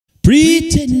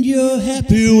Pretend you're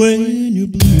happy when you're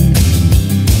blue.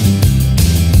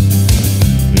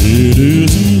 It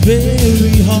isn't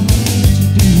very hard to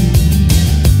do,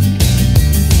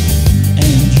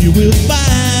 and you will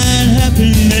find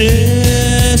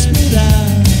happiness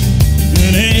without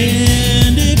an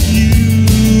end if you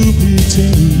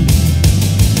pretend.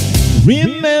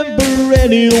 Remember,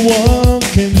 anyone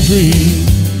can dream,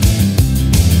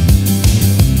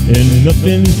 and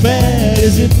nothing's bad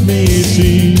as it may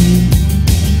seem.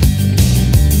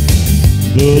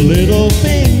 The little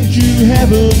things you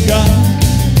haven't got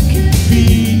can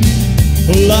be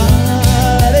a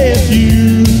lot if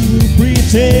you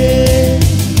pretend.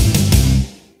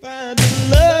 Find a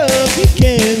love you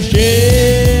can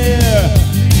share,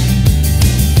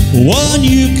 one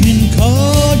you can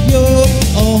call your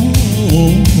own.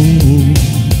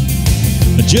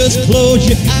 Just close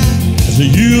your eyes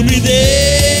and you'll be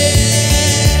there.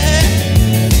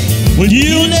 Well,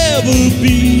 you'll never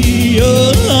be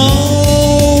alone.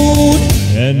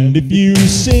 And if you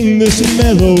sing this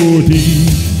melody,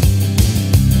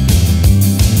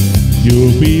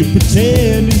 you'll be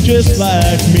pretending just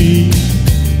like me.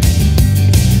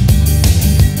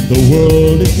 The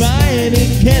world is mine,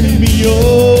 it can be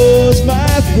yours,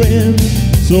 my friend.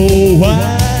 So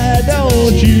why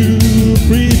don't you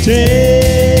pretend?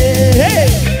 Hey!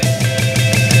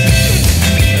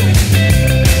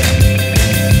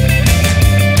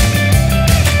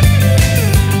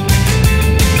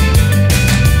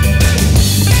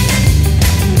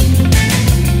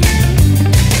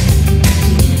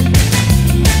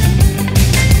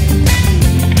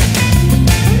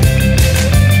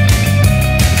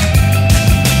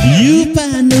 You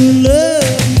find the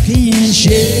love you can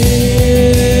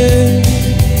share,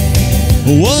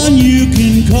 one you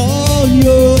can call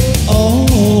your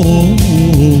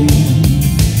own.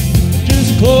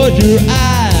 Just close your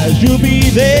eyes, you'll be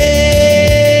there.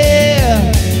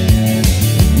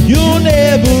 You'll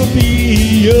never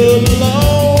be alone.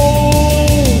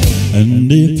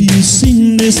 And if you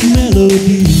sing this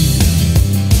melody,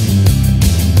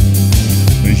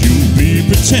 you'll be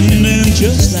pretending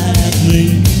just like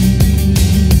me.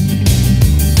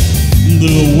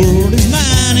 The world is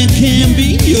mine, it can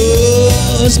be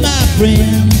yours, my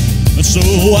friend. So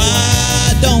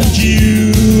why don't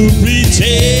you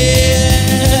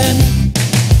pretend?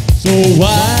 So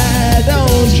why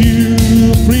don't you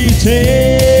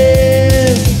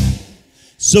pretend?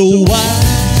 So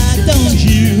why don't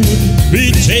you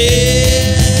pretend?